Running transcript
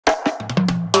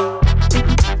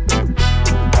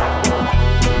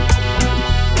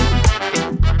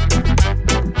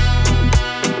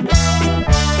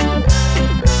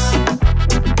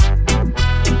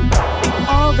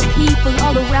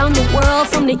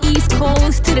East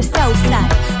Coast to the South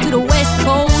Side, to the West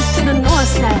Coast to the North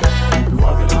Side.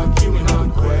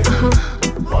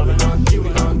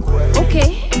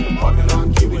 Okay,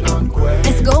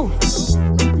 let's go.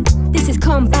 This is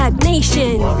Comeback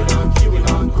Nation.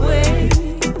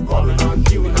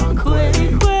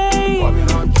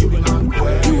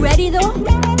 You ready though?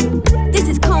 This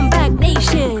is Comeback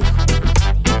Nation.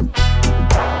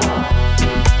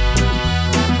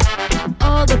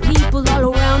 All the people all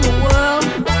around the world.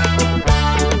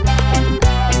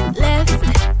 Left,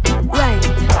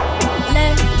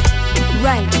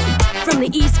 right. From the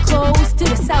East Coast to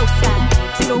the South Side,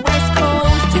 to the West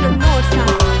Coast to the North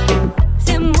Side.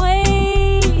 C'est moi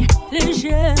le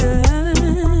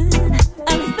jeune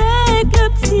avec le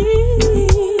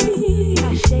petit.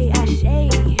 Haché.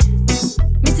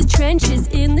 Mrs. Trenches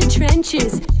in the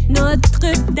trenches.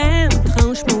 Notre-Dame,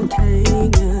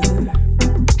 Tranche-Montagne.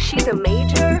 She's a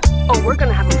major? Oh, we're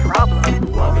gonna have a problem.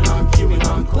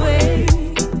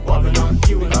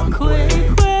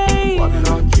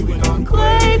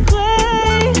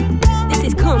 This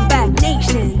is Comeback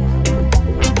Nation.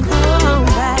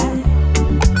 Comeback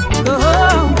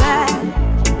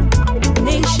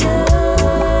Nation.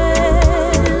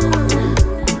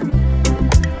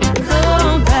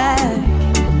 Comeback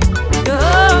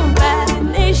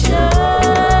Nation.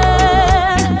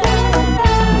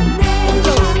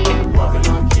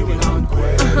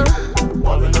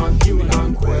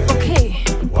 Okay.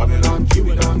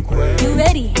 You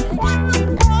ready?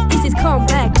 This is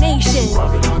Comeback Nation.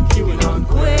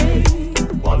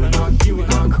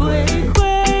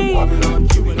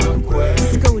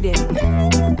 Scooted.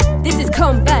 This is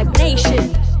Comeback Nation.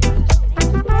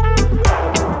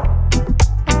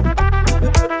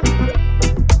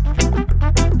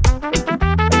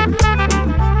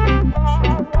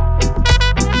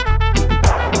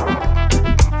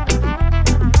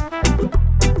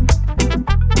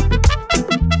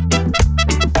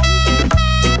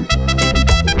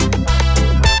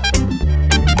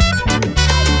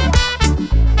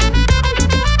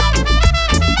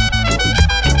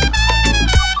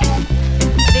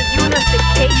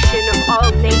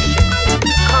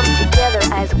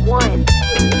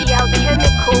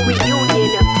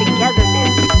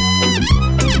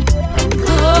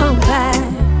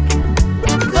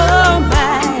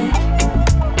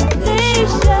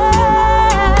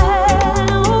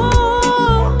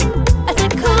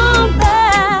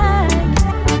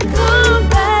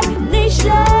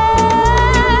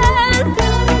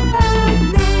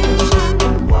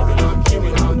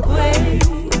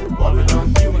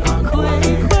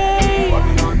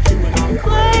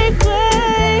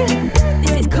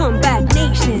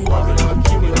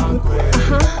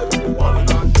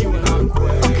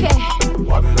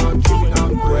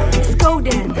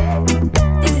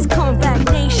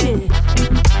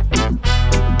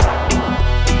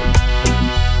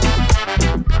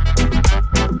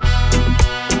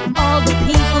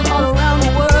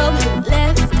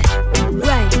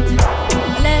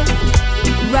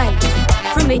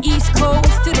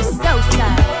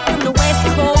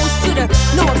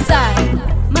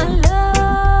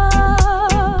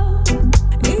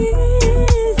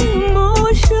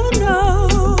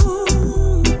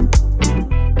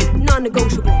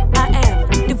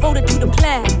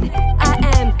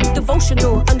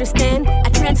 Understand? I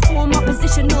transform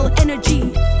oppositional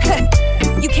energy.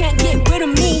 You can't get rid of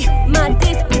me. My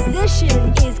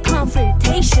disposition is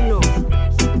confrontational.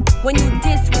 When you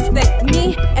disrespect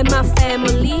me and my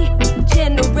family,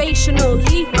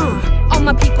 generationally, all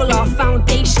my people are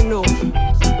foundational.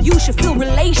 You should feel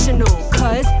relational,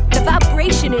 cause the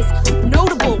vibration is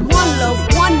notable. One